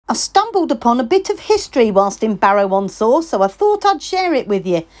I stumbled upon a bit of history whilst in Barrow on Soar, so I thought I'd share it with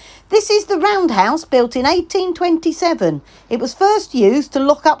you. This is the roundhouse built in 1827. It was first used to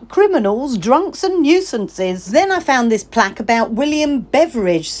lock up criminals, drunks and nuisances. Then I found this plaque about William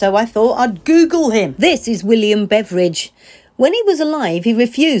Beveridge, so I thought I'd Google him. This is William Beveridge. When he was alive, he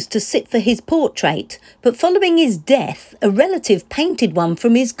refused to sit for his portrait, but following his death, a relative painted one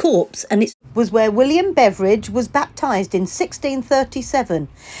from his corpse, and it was where William Beveridge was baptised in 1637.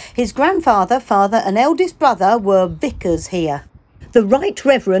 His grandfather, father and eldest brother were vicars here. The Right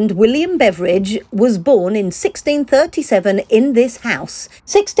Reverend William Beveridge was born in 1637 in this house.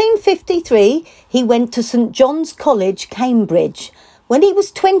 1653, he went to St John's College, Cambridge. When he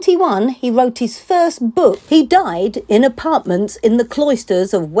was 21, he wrote his first book. He died in apartments in the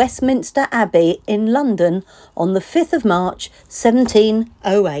cloisters of Westminster Abbey in London on the 5th of March,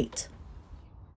 1708.